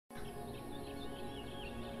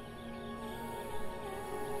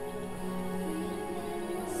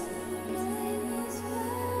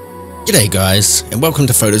G'day guys, and welcome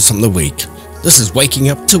to Photos from the Week. This is Waking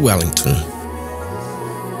Up to Wellington.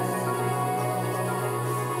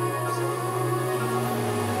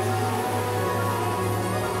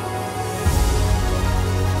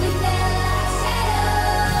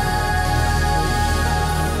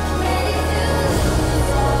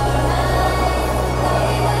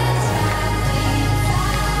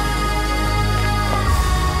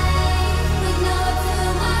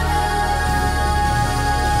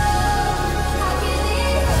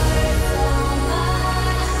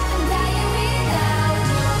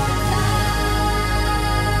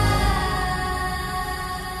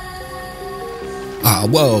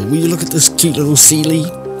 Whoa, will you look at this cute little sealy?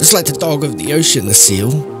 It's like the dog of the ocean, the seal.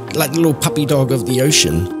 Like the little puppy dog of the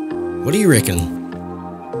ocean. What do you reckon?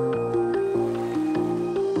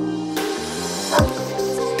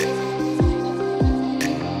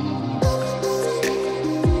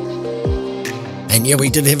 And yeah, we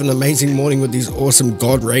did have an amazing morning with these awesome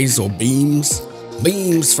God rays or beams.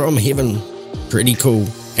 Beams from heaven. Pretty cool.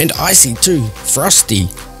 And icy too. Frosty.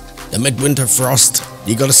 The midwinter frost.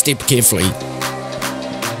 You gotta step carefully.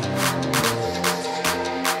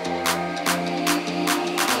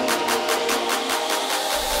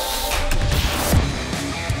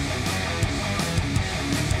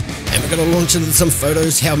 Gonna launch into some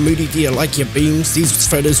photos. How moody do you like your beams? These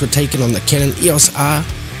photos were taken on the Canon EOS R,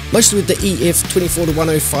 mostly with the EF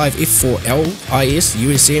 24-105 f4L IS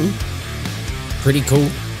USM. Pretty cool,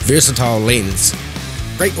 versatile lens.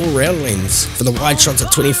 Great all-round lens. For the wide shots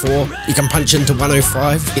at 24, you can punch into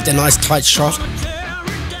 105, get that nice tight shot.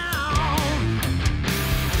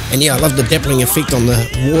 And yeah, I love the dappling effect on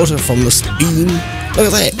the water from this beam.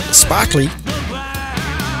 Look at that, sparkly.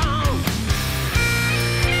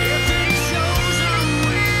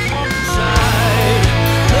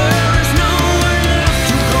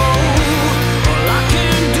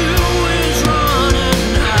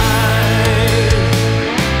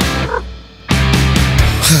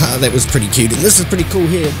 That was pretty cute, and this is pretty cool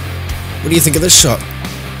here. What do you think of this shot?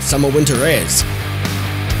 Summer winter as.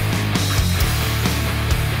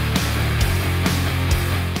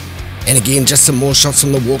 And again, just some more shots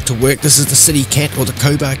from the walk to work. This is the city cat or the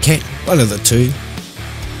Cobar cat, one of the two.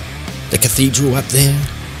 The cathedral up there.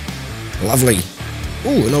 Lovely.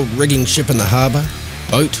 Ooh, an old rigging ship in the harbour.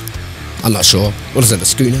 Boat. I'm not sure. What is it, a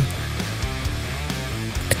schooner?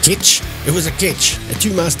 A ketch? It was a ketch. A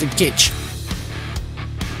two-masted ketch.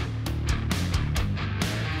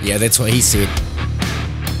 Yeah, that's what he said.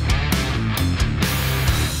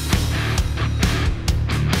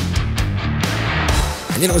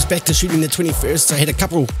 And then I was back to shooting the 21st. I had a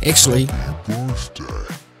couple, actually.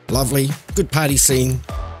 Lovely. Good party scene.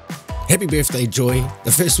 Happy birthday, Joy.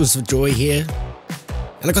 The first was for Joy here.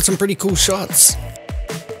 And I got some pretty cool shots.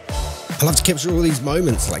 I love to capture all these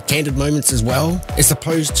moments, like candid moments as well as the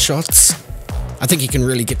posed shots. I think you can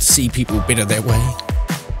really get to see people better that way.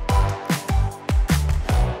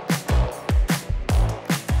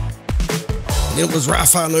 Then it was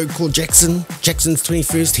Rafano called Jackson's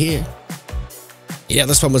 21st here. Yeah,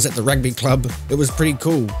 this one was at the rugby club. It was pretty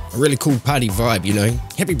cool. A really cool party vibe, you know.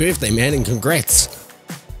 Happy birthday, man, and congrats.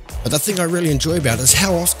 But the thing I really enjoy about it is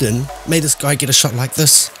how often may this guy get a shot like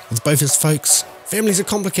this with both his folks. Families are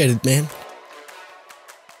complicated, man.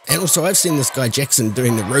 And also, I've seen this guy Jackson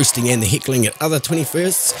doing the roasting and the heckling at other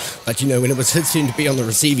 21sts. But you know, when it was his turn to be on the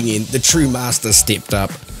receiving end, the true master stepped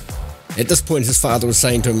up. At this point, his father was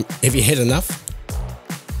saying to him, "Have you had enough?"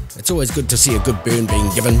 It's always good to see a good burn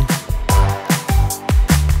being given.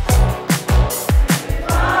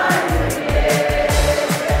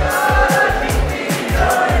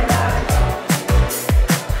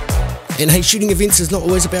 And hey, shooting events is not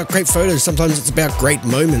always about great photos. Sometimes it's about great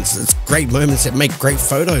moments. It's great moments that make great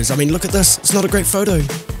photos. I mean, look at this. It's not a great photo,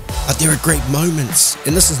 but there are great moments.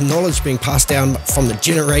 And this is knowledge being passed down from the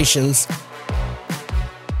generations.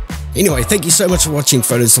 Anyway, thank you so much for watching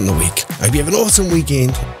Photos from the Week. I hope you have an awesome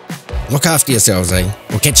weekend. Look after yourselves, eh?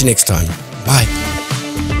 We'll catch you next time. Bye.